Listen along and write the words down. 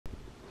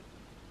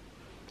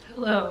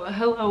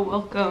Hello,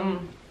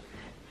 welcome.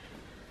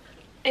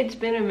 It's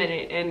been a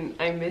minute and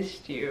I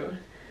missed you.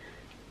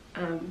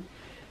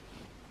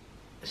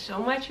 So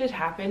much has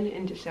happened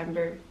in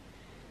December.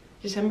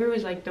 December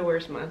was like the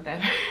worst month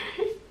ever.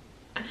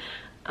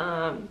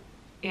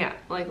 Yeah,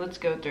 like let's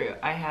go through.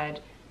 I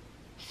had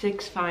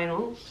 6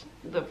 finals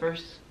the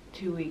first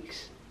 2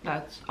 weeks.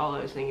 That's all I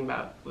was thinking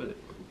about with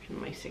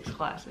my 6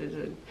 classes,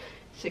 and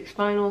 6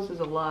 finals is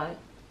a lot.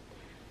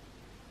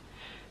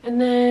 And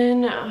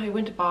then I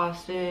went to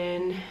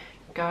Boston,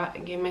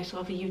 gave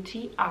myself a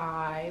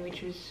UTI,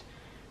 which was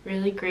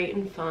really great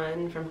and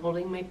fun from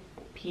holding my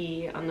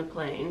pee on the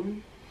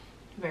plane.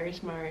 Very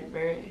smart,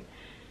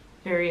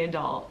 very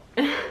adult.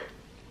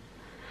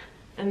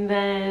 And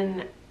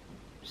then,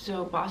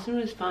 so Boston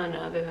was fun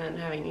other than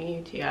having a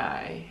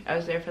UTI. I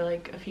was there for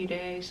like a few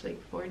days,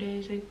 like 4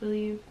 days, I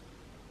believe.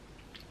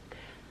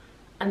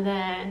 And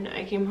then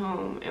I came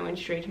home and went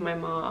straight to my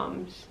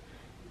mom's.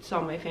 Saw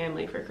my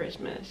family for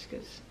Christmas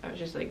because I was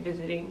just like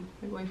visiting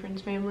my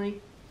boyfriend's family.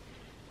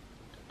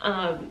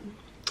 And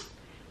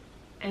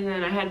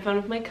then I had fun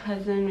with my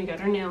cousin. We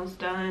got our nails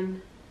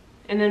done.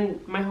 And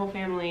then my whole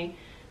family,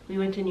 we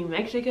went to New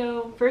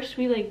Mexico. First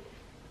we like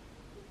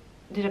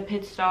did a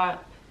pit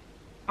stop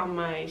on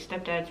my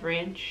stepdad's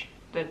ranch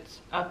that's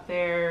up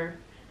there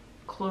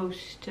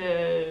close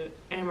to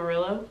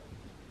Amarillo.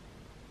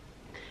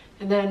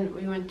 And then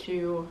we went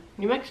to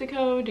New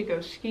Mexico to go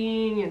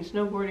skiing and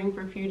snowboarding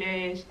for a few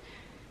days.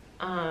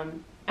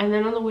 And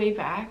then on the way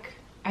back,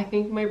 I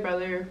think my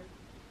brother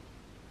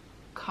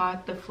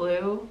caught the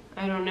flu.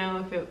 I don't know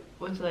if it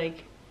was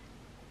like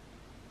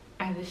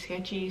at the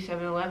sketchy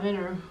 7-Eleven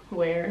or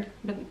where,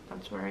 but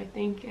that's where I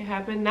think it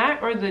happened.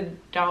 That or the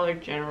Dollar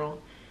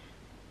General.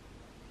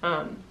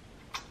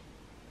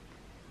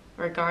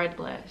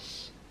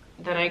 Regardless.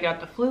 Then I got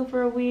the flu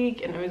for a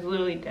week and I was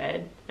literally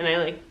dead, and I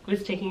like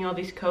was taking all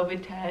these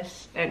COVID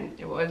tests and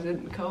it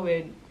wasn't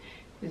COVID, it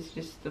was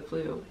just the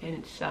flu and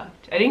it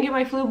sucked. I didn't get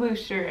my flu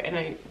booster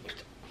and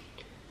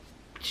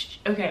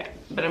okay,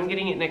 but I'm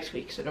getting it next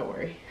week, so don't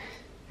worry.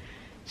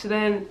 So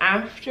then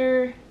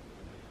after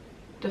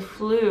the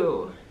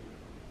flu,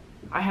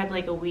 I had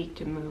like a week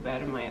to move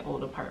out of my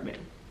old apartment.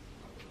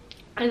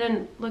 And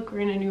then look, we're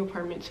in a new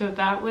apartment, so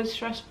that was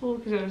stressful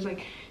because I was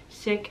like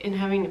sick and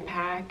having to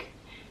pack,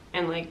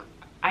 and like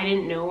I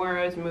didn't know where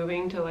I was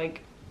moving till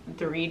like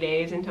 3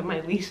 days until my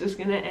lease was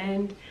gonna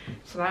end.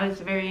 So that was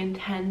very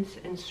intense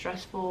and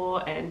stressful,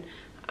 and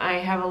I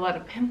have a lot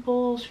of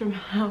pimples from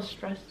how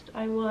stressed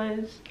I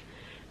was.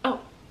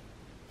 Oh,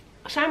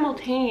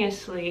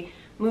 simultaneously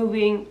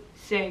moving,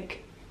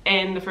 sick,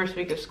 and the first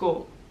week of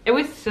school. It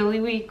was silly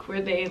week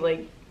where they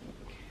like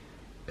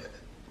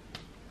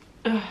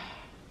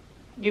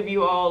give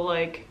you all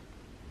like,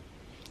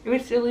 it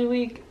was silly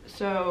week,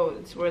 so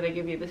it's where they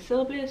give you the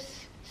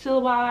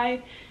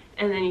syllabi,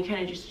 and then you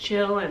kind of just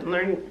chill and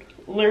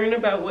learn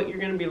about what you're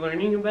going to be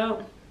learning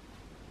about,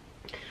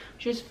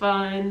 which is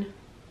fun.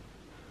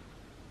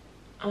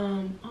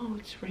 Oh,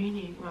 it's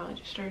raining. Wow, it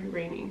just started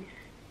raining.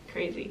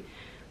 Crazy.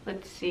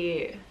 Let's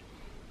see.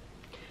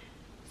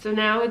 So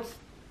now it's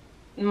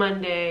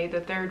Monday,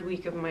 the 3rd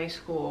week of my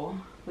school.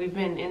 We've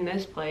been in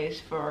this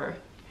place for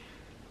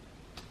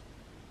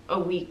a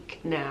week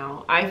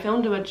now. I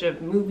filmed a bunch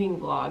of moving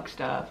vlog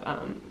stuff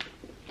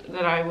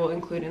that I will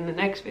include in the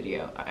next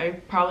video. I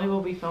probably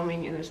will be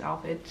filming in this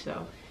outfit,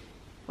 so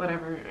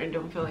whatever. I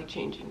don't feel like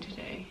changing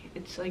today.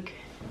 It's like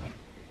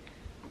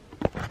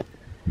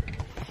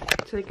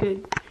a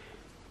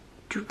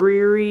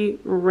dreary,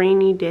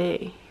 rainy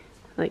day.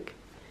 Like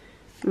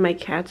my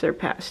cats are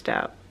passed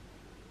out,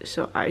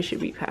 so I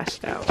should be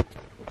passed out.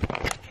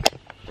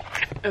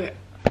 Okay.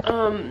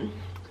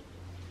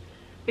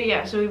 But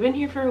yeah, so we've been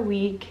here for a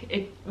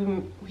week.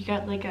 We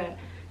got like a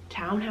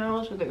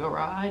townhouse with a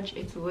garage.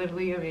 It's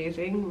literally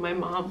amazing. My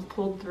mom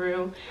pulled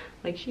through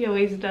like she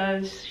always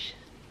does.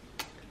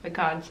 A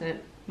godsend,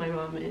 my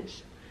mom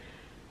is.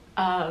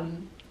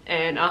 And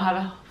I'll have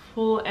a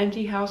full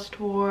empty house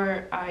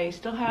tour. I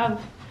still have,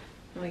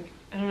 like,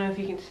 I don't know if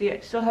you can see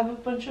it, I still have a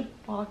bunch of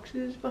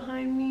boxes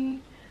behind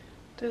me.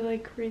 They're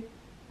like right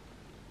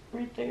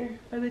there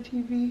by the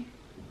TV.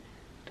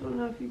 Don't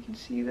know if you can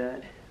see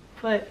that,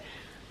 but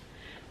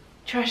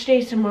trash day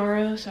is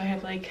tomorrow, so I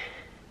have like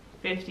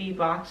 50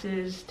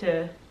 boxes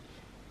to,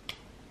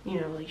 you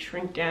know, like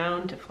shrink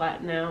down, to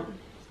flatten out.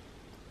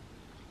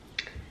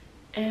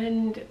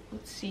 And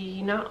let's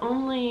see, not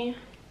only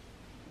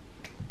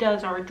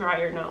does our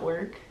dryer not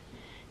work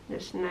in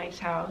this nice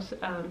house,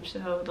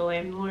 so the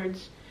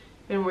landlord's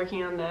been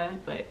working on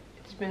that, but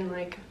it's been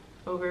like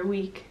over a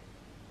week,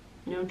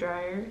 no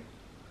dryer.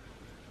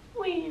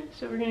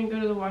 So we're gonna go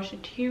to the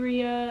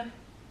washateria.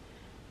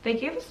 They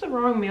gave us the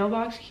wrong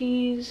mailbox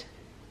keys,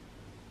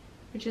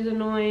 which is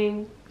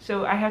annoying.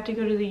 So I have to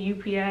go to the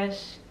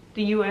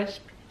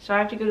so I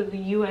have to go to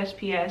the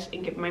USPS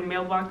and get my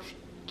mailbox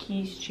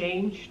keys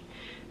changed.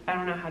 I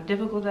don't know how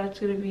difficult that's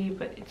gonna be,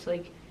 but it's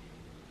like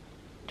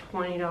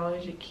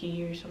 $20 a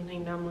key or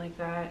something dumb like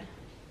that.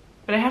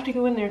 But I have to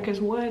go in there because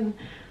one,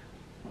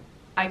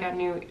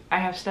 I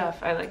have stuff.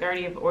 I like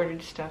already have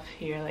ordered stuff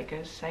here like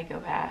a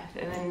psychopath.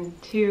 And then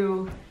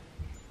 2,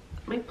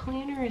 my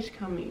planner is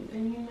coming. I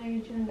need my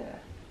agenda.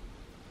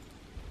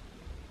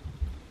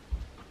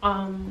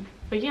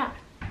 But yeah,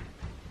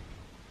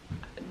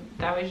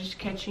 that was just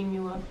catching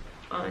you up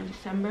on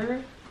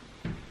December.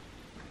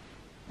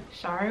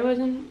 Sorry it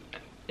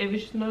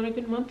was just not a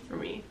good month for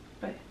me,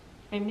 but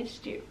I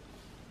missed you.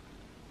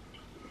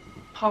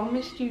 Paul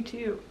missed you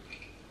too.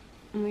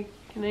 I'm like,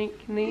 can they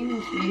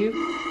even see you?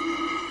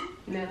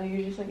 No,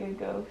 you're just like a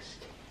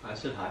ghost. I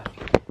said hi.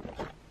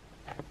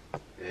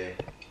 Hey.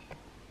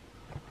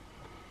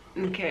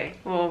 Okay,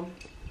 well,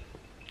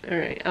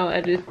 alright, I'll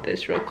edit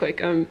this real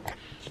quick. I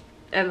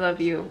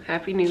love you.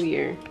 Happy New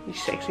Year, you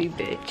sexy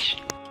bitch.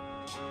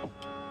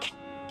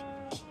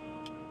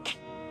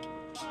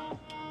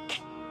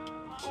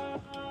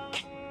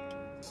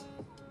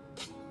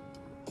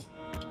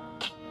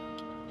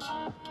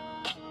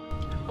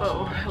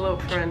 Oh, hello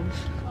friends.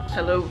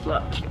 Hello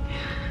vlog.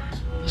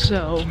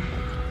 So,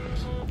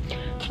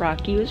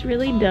 Rocky was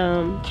really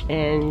dumb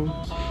and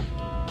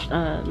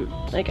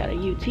I got a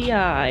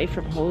UTI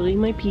from holding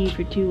my pee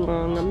for too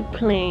long on the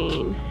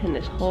plane, and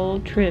this whole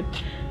trip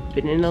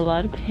been in a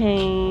lot of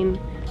pain.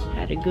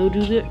 Had to go to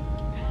the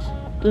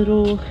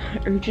little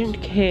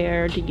urgent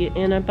care to get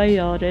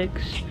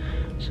antibiotics.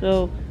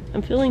 So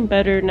I'm feeling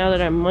better now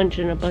that I'm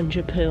munching a bunch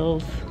of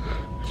pills.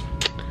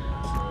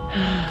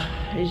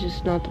 It's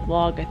just not the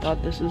vlog I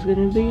thought this was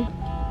gonna be.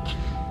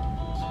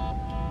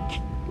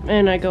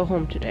 And I go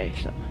home today,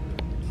 so.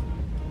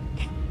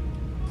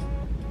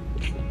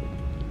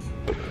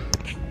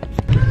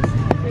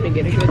 I'm gonna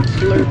get a good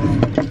slurp.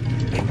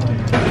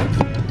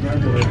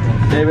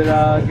 David,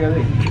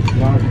 Gary.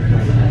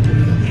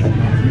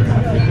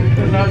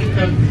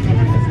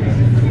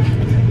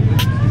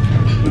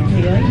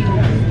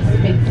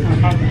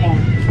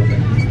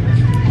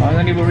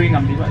 Nanti baru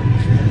ingat tiba.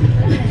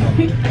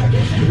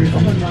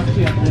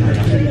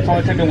 Kau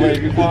cek dong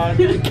lagi kuat.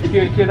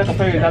 Kita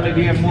kafe, dah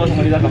lagi yang mua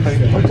sama dia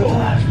kafe.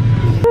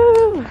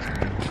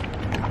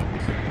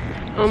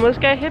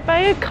 Almost got hit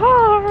by a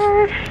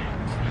car.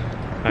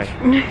 Hi.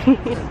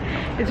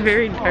 It's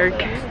very dark.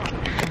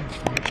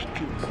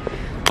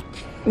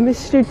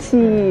 Mr.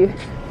 T.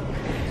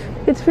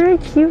 It's very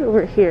cute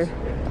over here.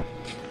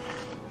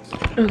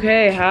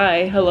 Okay,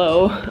 hi,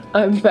 hello.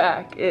 I'm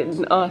back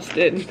in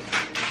Austin.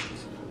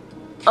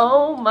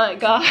 Oh my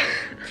god.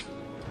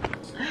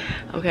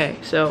 Okay,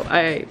 so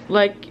I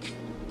like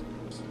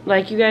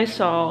you guys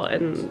saw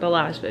in the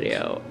last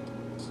video,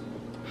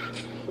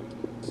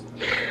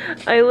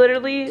 I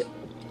literally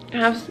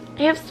have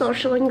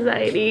social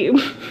anxiety.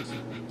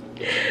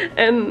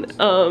 And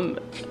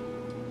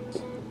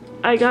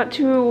I got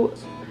to,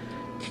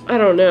 I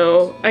don't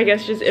know, I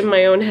guess just in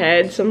my own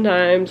head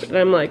sometimes, and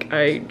I'm like,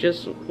 I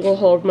just will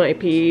hold my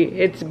pee.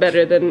 It's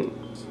better than,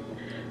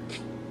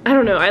 I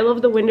don't know, I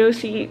love the window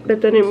seat, but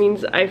then it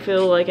means I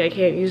feel like I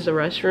can't use the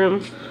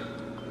restroom.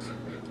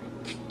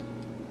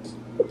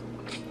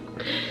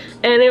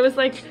 And it was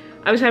like,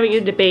 I was having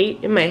a debate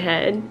in my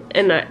head,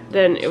 and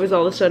then it was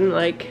all of a sudden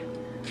like,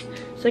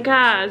 it's like,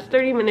 it's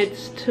 30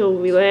 minutes till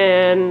we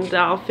land,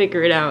 I'll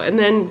figure it out. And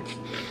then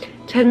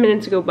 10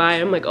 minutes go by,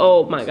 I'm like,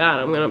 oh my god,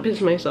 I'm gonna piss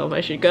myself,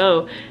 I should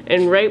go.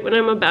 And right when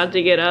I'm about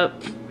to get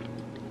up,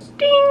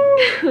 ding,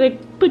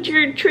 like, put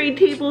your tray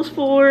tables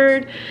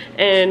forward,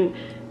 and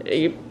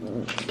you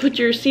put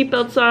your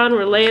seatbelts on,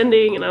 we're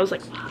landing, and I was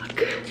like, fuck.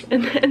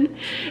 And then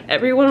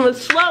everyone was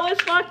slow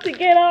as fuck to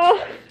get off.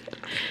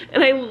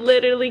 And I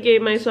literally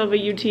gave myself a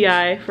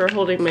UTI for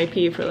holding my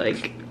pee for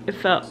like, it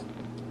felt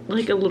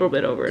like a little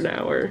bit over an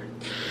hour.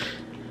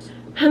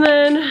 And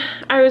then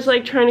I was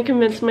like trying to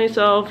convince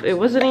myself it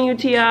wasn't a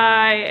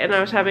UTI, and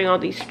I was having all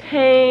these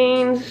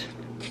pains.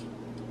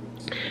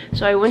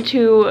 So I went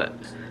to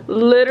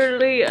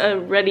literally a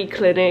Ready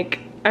clinic.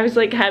 I was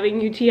like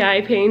having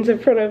UTI pains in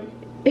front of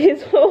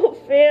his whole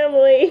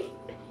family.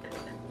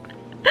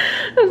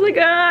 I was like,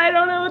 I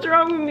don't know what's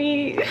wrong with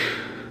me.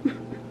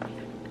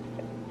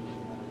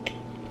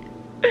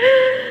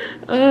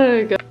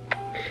 Oh god.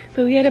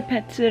 But we had a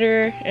pet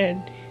sitter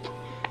and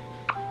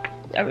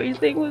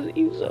everything was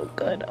so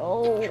good.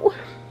 Oh.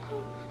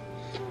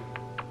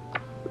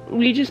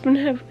 We just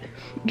been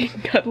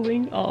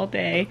cuddling all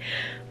day.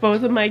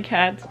 Both of my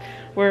cats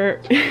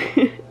were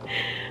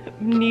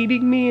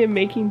kneading me and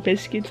making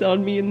biscuits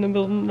on me in the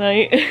middle of the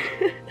night.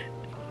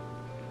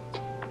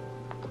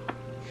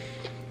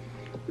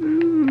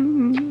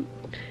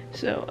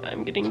 So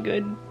I'm getting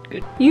good.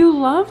 You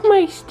love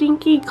my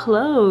stinky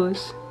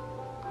clothes.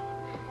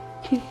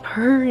 He's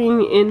purring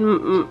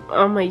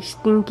on my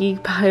stinky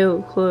pile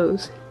of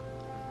clothes.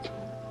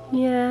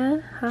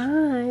 Yeah,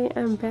 hi,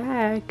 I'm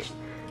back.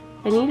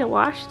 I need to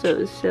wash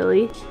those,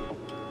 silly.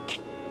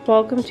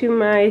 Welcome to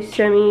my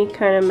semi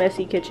kind of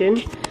messy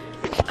kitchen.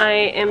 I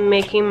am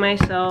making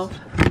myself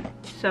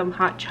some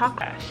hot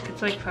chocolate.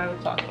 It's like 5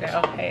 o'clock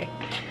now, hey.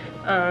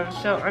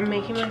 So I'm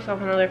making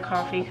myself another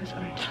coffee because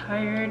I'm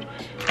tired,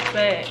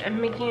 but I'm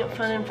making it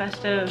fun and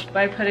festive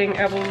by putting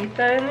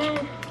abuelita in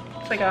it.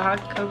 It's like a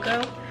hot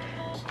cocoa.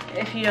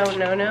 if you don't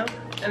know now.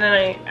 And then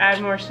I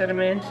add more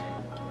cinnamon.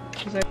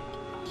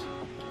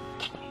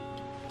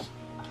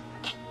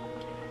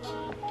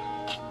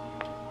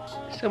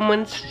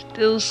 Someone's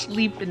still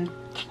sleeping.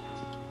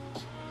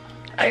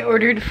 I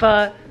ordered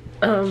pho.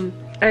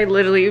 I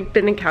literally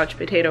been a couch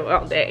potato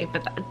all day,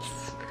 but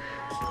that's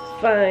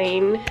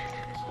fine.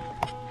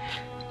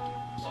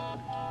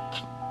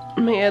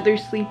 My other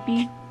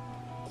sleepy.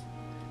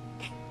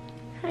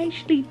 Hi,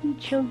 sleepy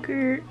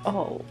choker.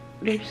 Oh,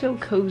 they're so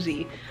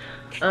cozy.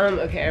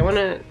 Okay, I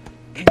wanna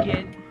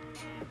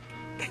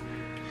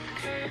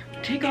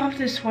take off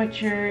this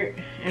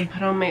sweatshirt and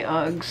put on my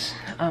Uggs.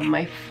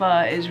 My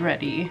pho is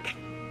ready.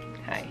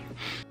 Hi.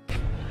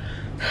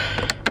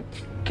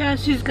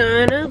 Cassie's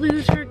gonna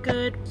lose her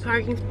good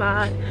parking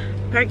spot.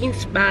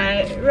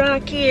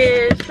 Rocky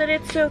is, but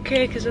it's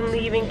okay because I'm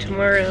leaving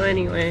tomorrow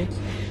anyway.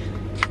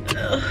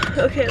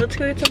 Okay, let's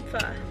go get some pho.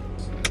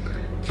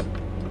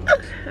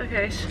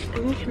 Okay, so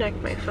let me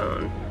connect my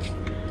phone.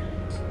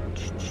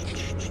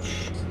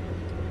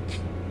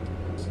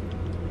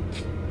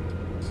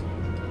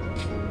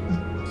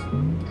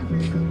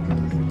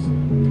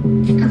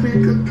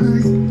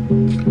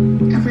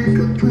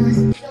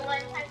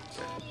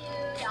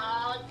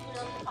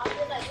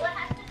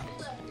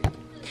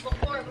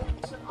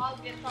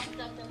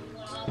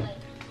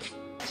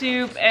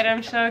 Soup, and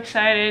I'm so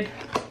excited.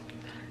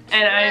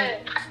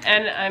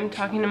 And I'm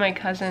talking to my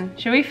cousin.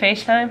 Should we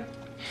FaceTime?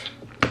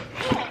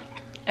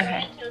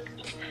 Okay.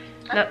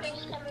 No.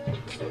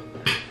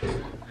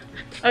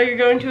 Oh, you're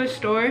going to a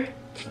store?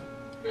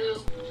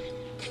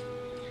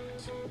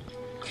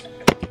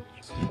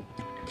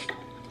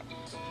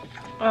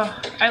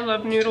 Oh, I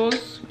love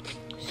noodles.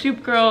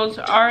 Soup girls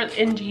are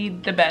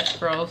indeed the best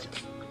girls.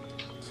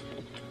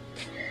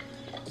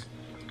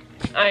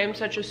 I am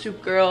such a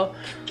soup girl.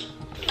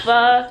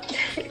 Pho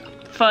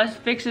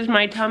fixes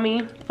my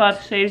tummy. Pho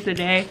saves the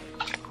day.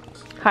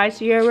 Hi,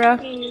 Sierra.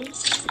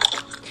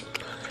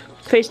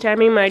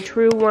 FaceTiming my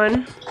true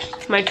one,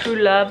 my true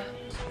love.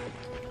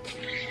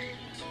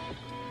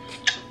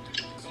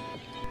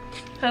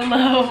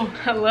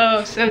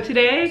 Hello. So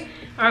today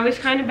I was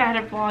kind of bad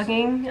at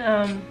vlogging,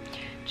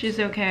 which is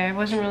okay. I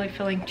wasn't really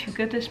feeling too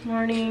good this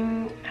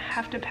morning. I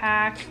have to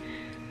pack.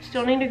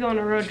 Still need to go on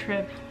a road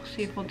trip. We'll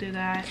see if we'll do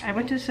that. I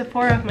went to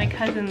Sephora with my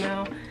cousin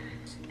though.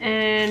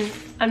 And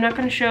I'm not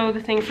going to show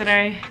the things that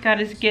I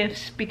got as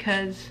gifts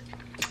because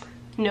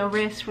no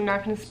risk, we're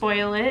not going to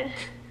spoil it.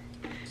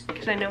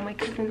 Because I know my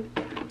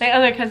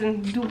other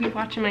cousin do be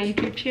watching my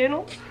YouTube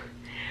channel.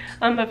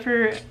 But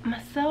for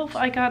myself,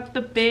 I got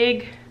the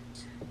big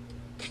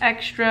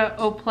extra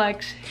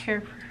Oplex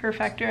hair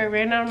factor. I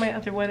ran out of my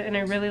other one and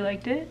I really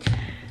liked it.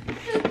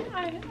 And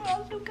I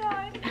also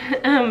got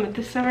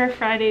the Summer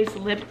Fridays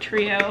Lip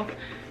Trio.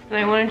 And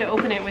I wanted to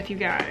open it with you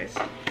guys.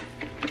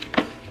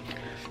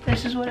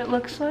 This is what it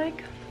looks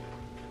like.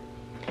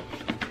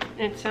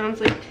 It sounds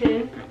like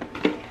tin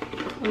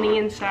on the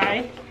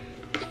inside.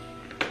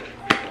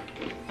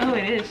 Oh,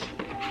 it is.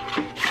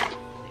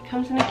 It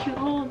comes in a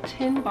cute little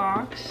tin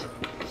box.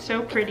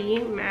 So pretty,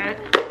 matte.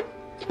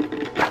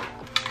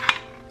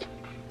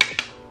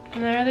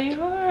 And there they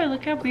are.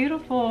 Look how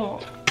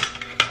beautiful.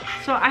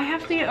 So I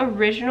have the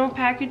original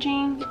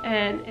packaging,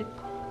 and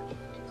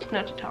it's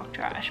not to talk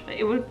trash, but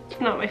it's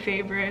not my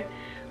favorite.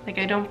 Like,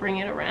 I don't bring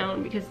it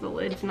around because the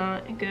lid's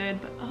not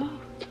good, but oh.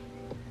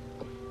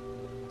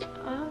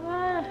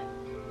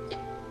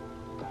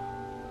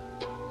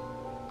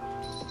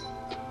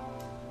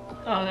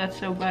 Oh, that's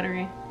so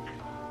buttery.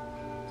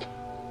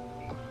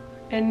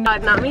 And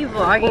not me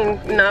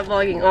vlogging, not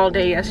vlogging all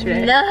day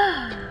yesterday.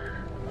 No.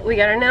 We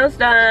got our nails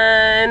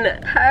done.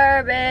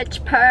 Purr,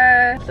 bitch,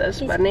 purr.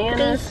 Those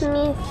bananas.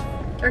 Christmas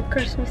or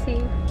Christmas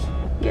Eve.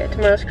 Yeah,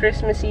 tomorrow's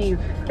Christmas Eve.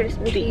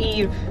 Christmas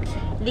Eve.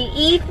 The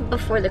eve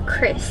before the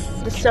Chris.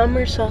 The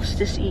summer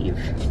solstice Eve.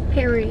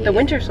 Period. The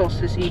winter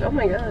solstice Eve. Oh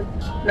my god.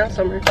 Not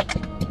summer.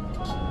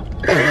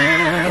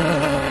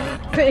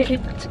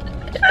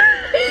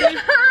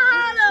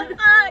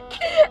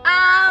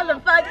 How the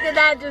fuck did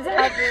that just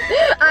happen?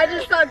 I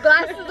just saw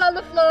glasses on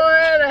the floor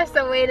and I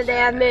said, wait a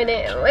damn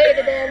minute.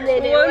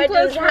 What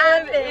just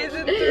happened?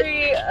 Isn't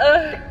 3.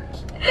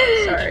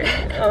 Sorry.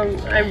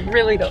 I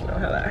really don't know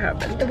how that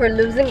happened. We're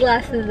losing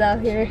glasses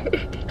out here.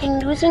 I'm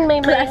losing my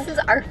glasses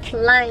are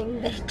flying,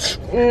 bitch.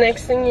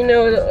 Next thing you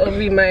know, it'll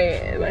be my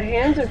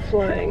hands are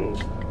flying.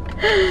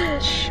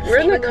 We're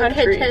in the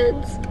country.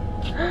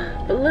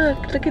 But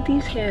look at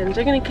these hands.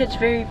 They're gonna catch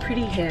very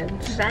pretty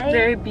hands. Right?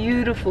 Very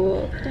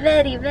beautiful.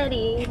 Very,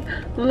 very.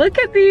 Look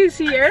at these.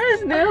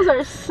 Sierra's nails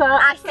are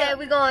soft. I said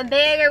we going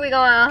big or we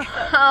going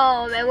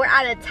home, and we're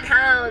out of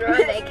town. We're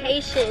on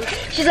vacation.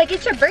 She's like,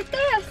 it's your birthday?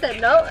 I said,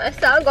 no. I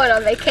said, I'm going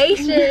on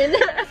vacation.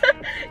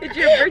 It's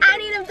your birthday? I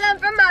need them done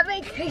for my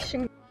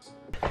vacation.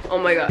 Oh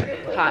my god.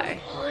 Hi.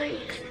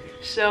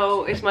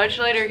 So it's much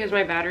later because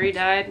my battery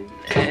died.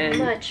 And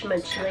much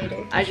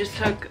later. I just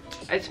took,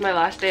 it's my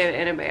last day of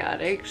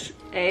antibiotics.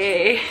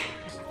 Hey.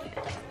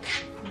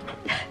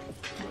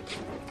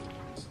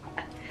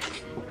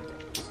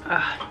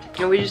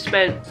 And we just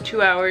spent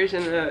 2 hours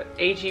in the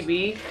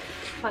HEB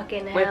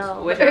fucking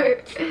hell. With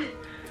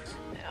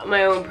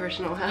my own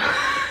personal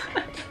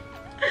hell.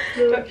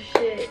 No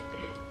shit.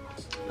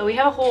 But we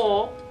have a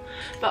haul,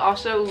 but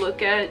also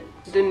look at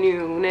the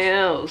new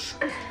nails.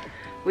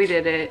 We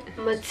did it.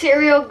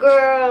 Material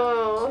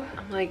girl.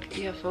 I'm like,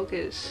 yeah,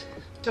 focus.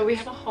 So we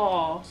have a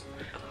haul.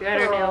 We got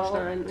our nails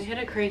done. We had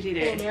a crazy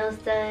day. Nails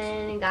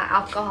done. Got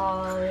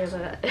alcohol. We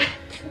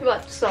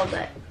got so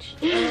much.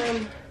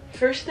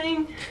 First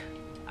thing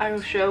I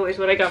will show is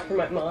what I got for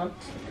my mom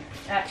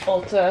at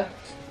Ulta.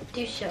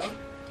 Do show.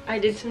 I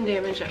did some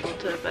damage at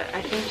Ulta, but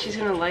I think she's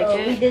gonna like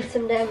it. We did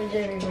some damage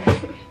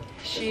everywhere.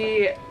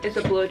 She is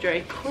a blow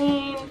dry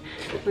queen.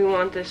 We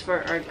want this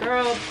for our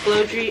girl.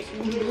 Blow dry.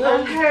 We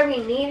love her.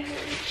 We need her.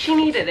 She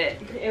needed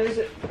it. It was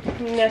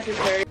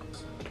necessary.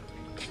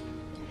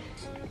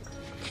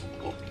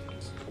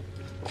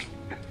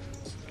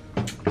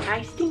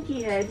 Hi,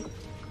 stinky head.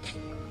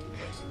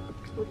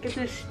 Look at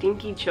this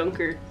stinky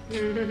chunker.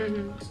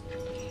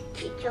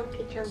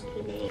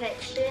 Chunky name.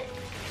 Pet shit.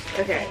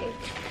 Okay.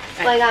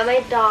 So I got my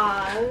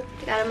dog.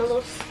 Got him a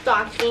little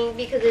stocking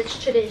because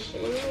it's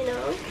tradition, you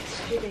know.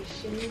 It's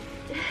tradition.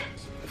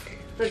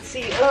 Let's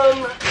see. I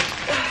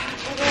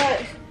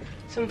got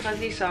some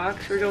fuzzy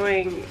socks. We're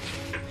going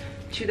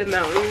to the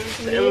mountains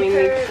and we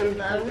need some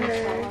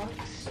fuzzy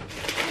socks.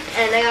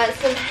 And I got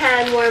some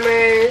hand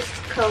warmers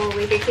so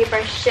we can keep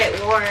our shit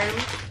warm.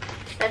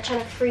 Not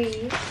trying to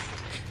freeze.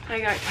 I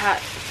got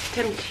Cat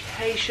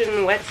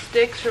Temptation wet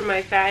sticks for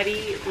my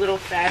fatty little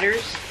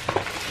fatters.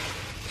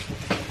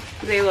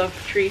 They love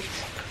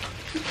treats.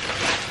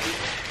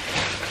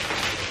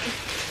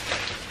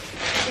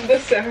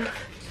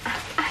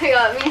 I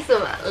got me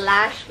some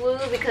lash glue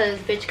because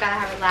bitch gotta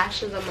have her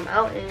lashes on the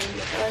mountain.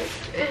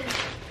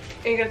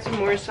 I got some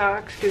more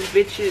socks because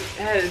bitch is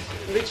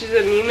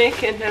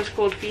anemic and has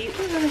cold feet.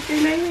 Oh,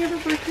 they're nightmare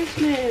before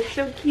Christmas.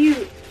 So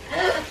cute.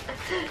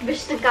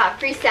 Bitch done got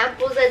free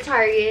samples at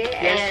Target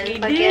and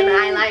fucking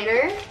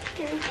eyeliner.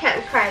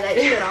 Can't cry that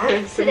shit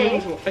off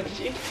today.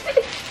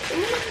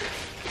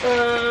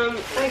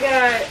 I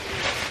got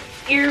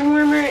ear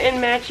warmer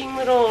and matching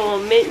little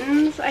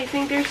mittens. I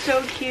think they're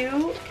so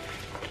cute.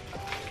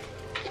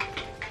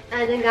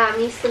 I then got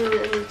me some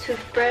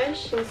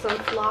toothbrush and some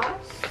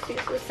floss.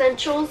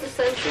 Essentials.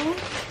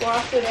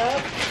 Floss it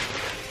up.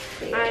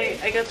 Yeah.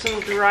 I got some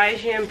dry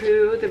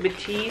shampoo, the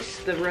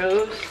Batiste, the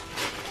rose.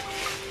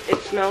 It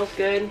smells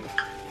good.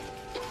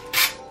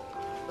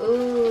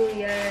 Ooh,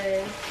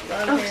 yes.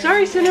 Love oh, her.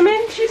 Sorry,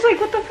 Cinnamon. She's like,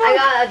 what the fuck? I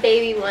got a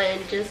baby one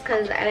just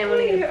because I didn't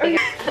want to get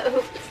a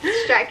big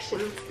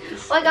distractions.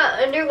 Well, I got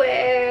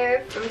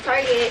underwear from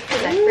Target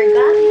because I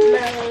forgot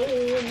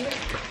mine.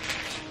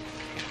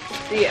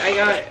 See, I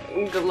got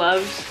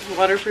gloves,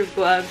 waterproof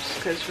gloves,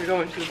 because we're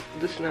going to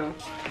the snow.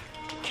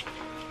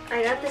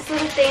 I got this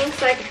little thing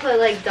so I can put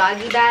like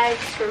doggy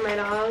bags for my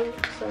dog,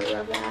 so I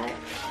love that.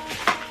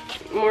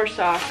 More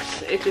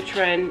socks. It's a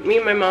trend. Me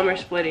and my mom are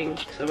splitting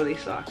some of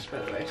these socks, by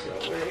the way, so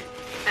don't worry.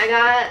 I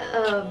got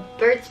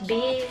Burt's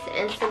Bees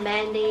and some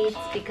Band-Aids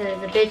because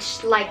the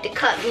bitch liked to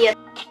cut me up.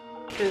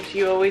 Because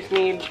you always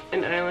need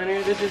an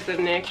eyeliner. This is the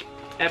NYX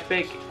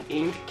Epic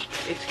Ink.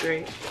 It's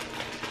great.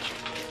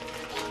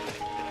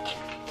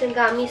 Then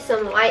got me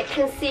some white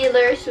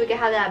concealer so we can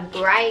have that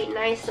bright,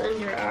 nice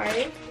under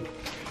eye.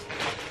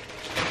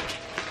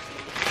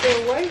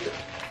 Then what is it?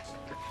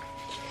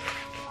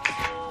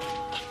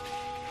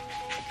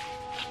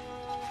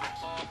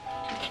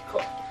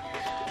 Cool.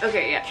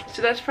 Okay, yeah.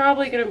 So that's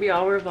probably gonna be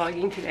all we're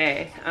vlogging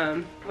today.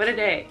 What a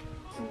day.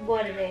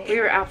 What a day. We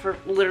were out for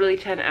literally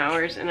 10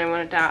 hours and I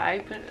want to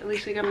die, but at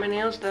least I got my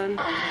nails done.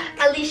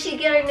 At least she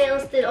got her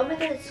nails done. Oh my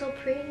god, it's so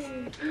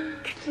pretty.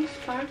 So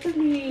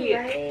sparkly.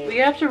 Right? We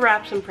have to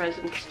wrap some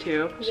presents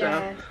too, so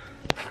Yeah.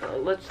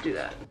 Let's do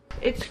that.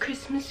 It's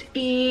Christmas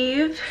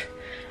Eve.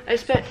 I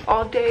spent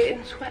all day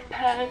in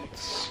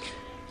sweatpants,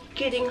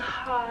 getting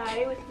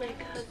high with my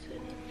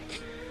cousin.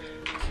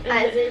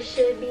 As it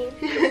should be.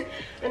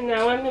 And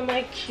now I'm in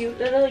my cute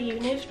little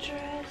unif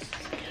dress.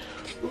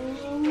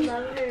 Ooh,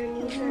 Love her.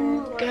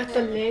 ooh, got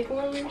the leg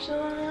warmers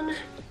on.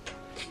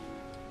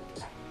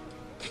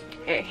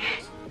 Hey,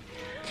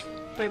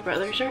 my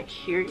brothers aren't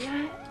here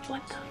yet?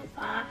 What the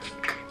fuck?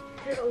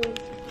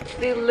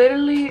 They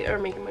literally are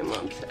making my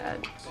mom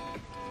sad.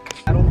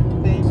 I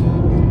don't think we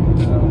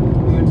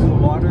went to the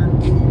water.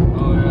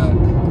 Oh yeah.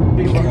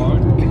 We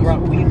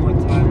brought weed one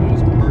time. It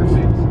was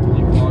perfect.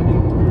 You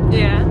vlogging?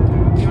 Yeah.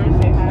 You want to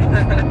say hi?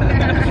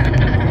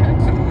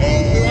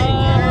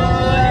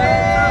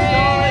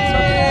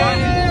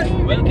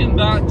 Welcome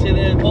back to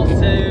the part 2 of,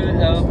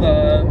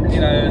 you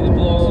know, the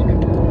vlog.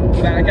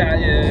 Back at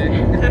you.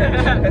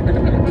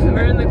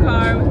 We're in the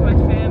car with my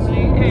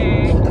family.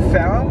 Hey. The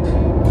farm?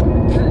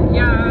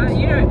 Yeah,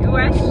 you know,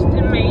 West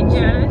and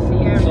Major.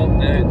 What's up,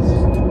 dudes?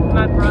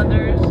 My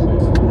brothers. I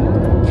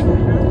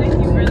don't think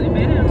you've really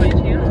been on my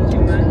channel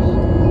too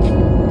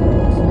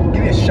much.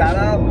 Give me a shout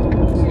out.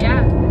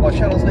 Yeah. What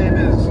channel's name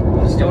is?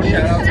 Yo,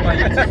 shout out to my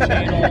YouTube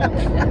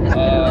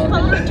channel.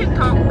 Follow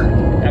TikTok.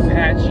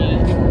 Apache.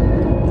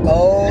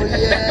 Oh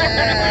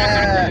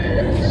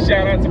yeah!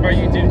 Shout out to my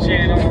YouTube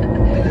channel.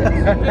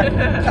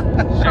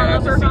 Shout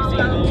out to 16.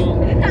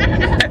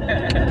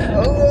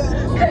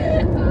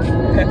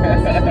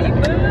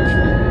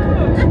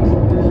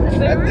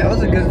 That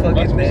was a good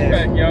fucking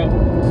man. Yo.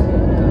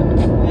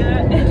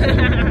 Yeah.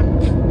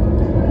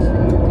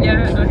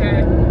 Yeah,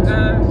 okay.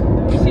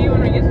 We'll see you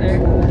when we get there.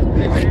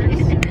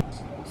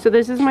 So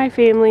this is my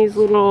family's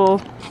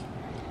little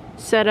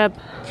setup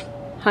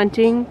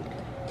hunting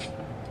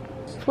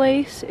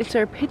place. It's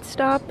our pit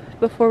stop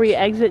before we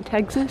exit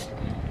Texas.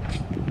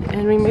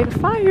 And we made a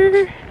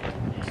fire.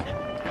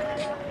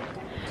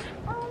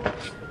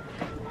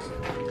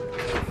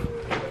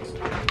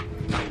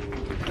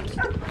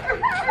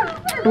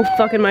 I'm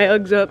fucking my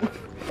Uggs up.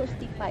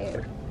 Toasty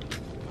fire.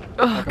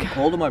 Oh, I'm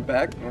cold on my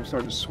back and I'm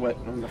starting to sweat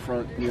on the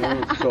front. You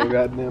know, it's so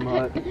goddamn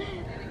hot.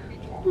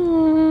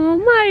 oh,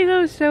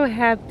 Milo's so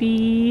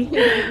happy.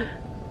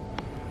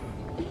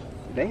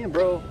 Damn,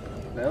 bro.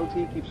 The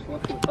LT keeps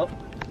flushing up.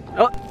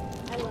 Oh.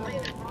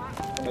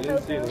 I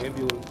didn't see an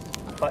ambulance.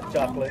 Hot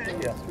chocolate,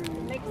 yeah.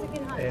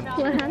 Mexican hot And-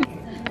 chocolate.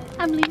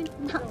 I'm leaving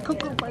hot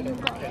cocoa for you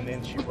guys. And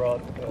then she brought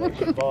a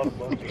bunch of books.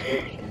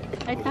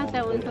 I thought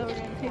that was over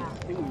there too.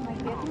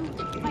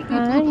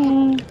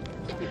 Hi.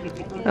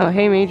 Oh,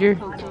 hey, Major.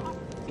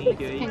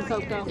 And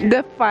cocoa.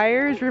 The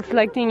fire is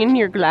reflecting in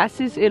your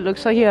glasses. It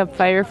looks like you have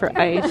fire for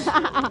ice.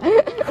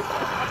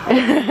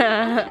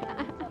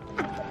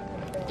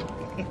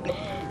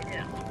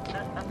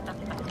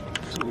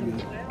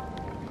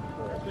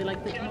 We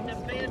like the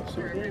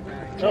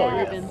Oh,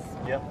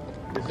 yeah. Yep.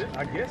 Is it?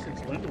 I guess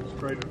it's Lyndall's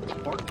Trader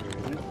Park,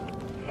 isn't it?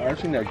 I've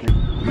seen that.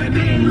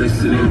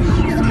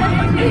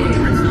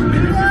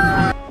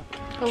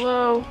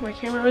 Hello, my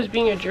camera was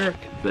being a jerk,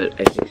 but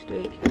I fixed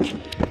it.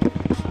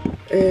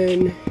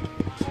 And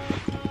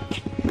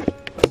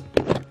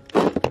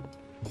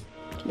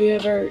we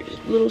have our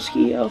little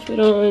ski outfit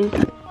on.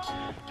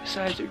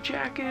 Besides our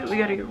jacket, we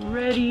gotta get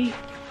ready.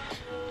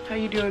 How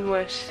you doing,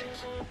 Wes?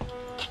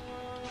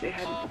 Say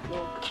hi to the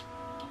vlog.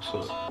 So,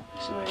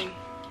 This is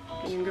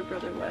my younger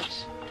brother,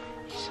 Wes.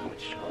 He's so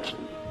much taller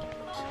than me.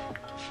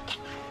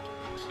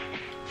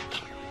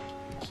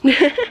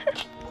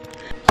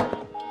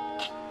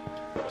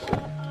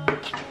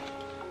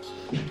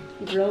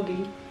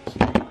 Groggy.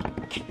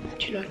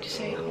 Would you like to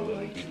say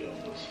hi?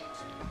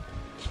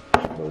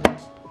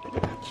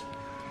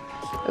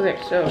 Okay,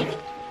 so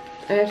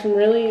I have some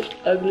really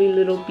ugly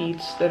little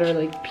beets that are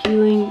like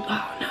peeling.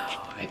 Oh no,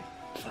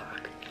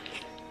 fuck.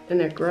 And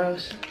they're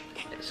gross.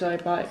 So I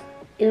bought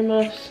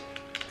earmuffs.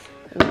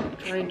 I'm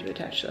trying to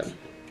attach them.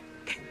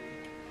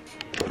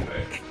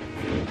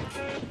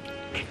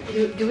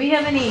 Do we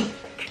have any,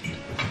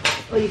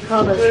 what do you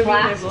call those,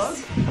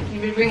 flasks?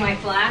 You would bring my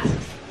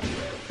flasks?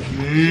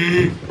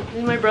 This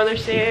is my brother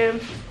Sam.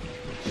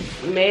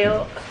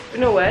 Male.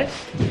 No,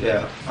 West.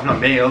 Yeah, I'm not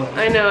male.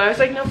 I know, I was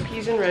like, no,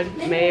 he's in red.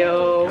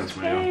 Mayo. That's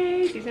Mayo.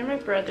 Hey, these are my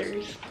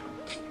brothers.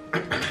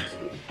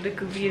 The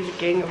goofiest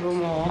gang of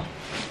them all.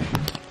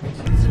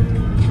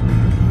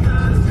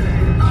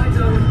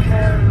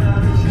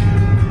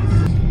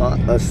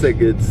 That's the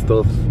good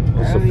stuff.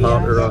 What's the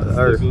powder on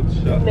there?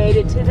 Made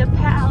it to the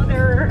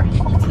powder.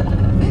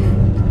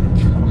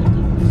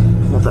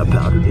 What's that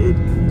powder, dude?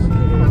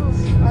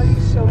 Already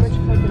so much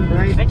fucking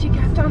bright. And she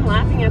kept on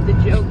laughing at the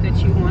joke that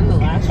she won the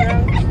last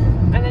round.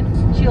 And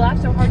then she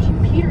laughed so hard she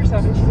peed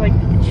herself, and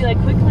she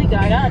quickly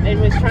got up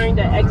and was trying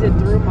to exit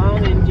through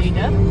Mom and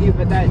JW,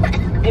 but that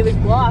it was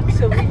blocked.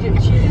 So she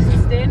just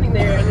was standing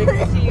there, and then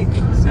you see.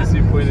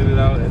 Sissy pointed it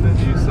out, and then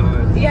you saw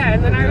it. Yeah,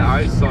 and then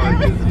I saw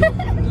it.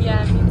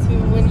 Yeah, me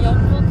too. When y'all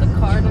pulled the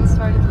card and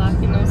started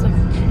laughing, I was like,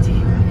 do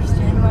you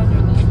understand why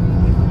they're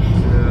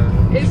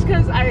laughing? Yeah. It's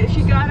because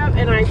she got up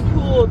and I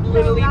pulled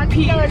literally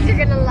pee. You're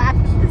gonna laugh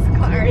at this We're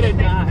card. gonna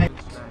die.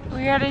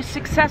 We had a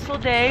successful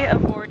day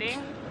of boarding.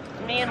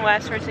 Me and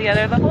Wes were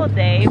together the whole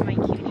day. My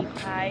cutie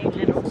pie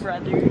little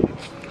brother.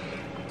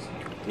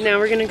 Now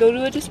we're gonna go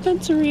to a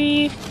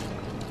dispensary.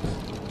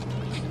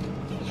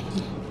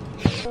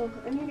 Oh,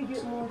 I need to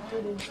get more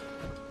footage.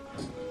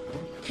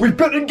 We've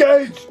been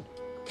engaged!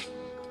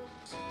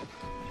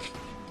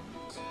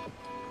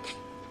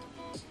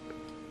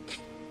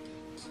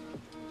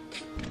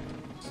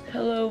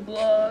 Hello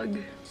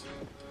vlog.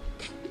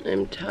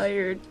 I'm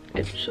tired.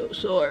 I'm so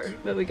sore,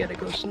 but we gotta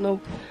go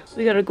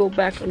we gotta go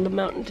back on the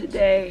mountain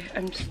today.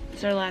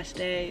 It's our last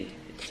day.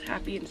 It's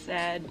happy and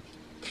sad.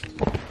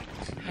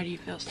 How do you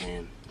feel,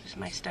 Sam? This is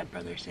my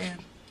stepbrother, Sam.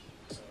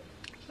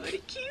 What a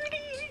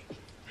cutie!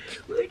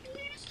 What a little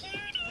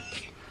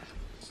cutie!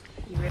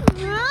 You ready?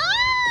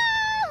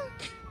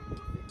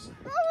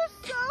 That was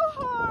so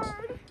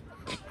hard.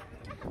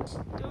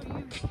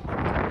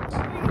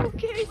 Are you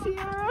okay,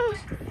 Sierra?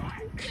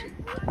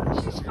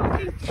 She's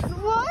fucking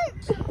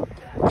what?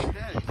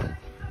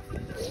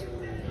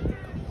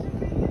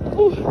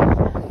 Ooh.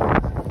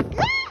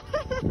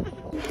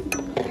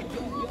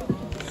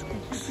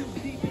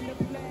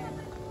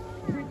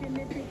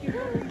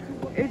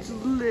 It's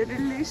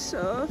literally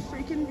so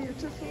freaking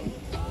beautiful.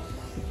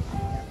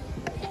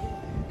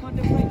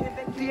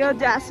 The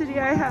audacity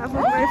I have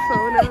with my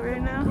phone out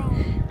right now.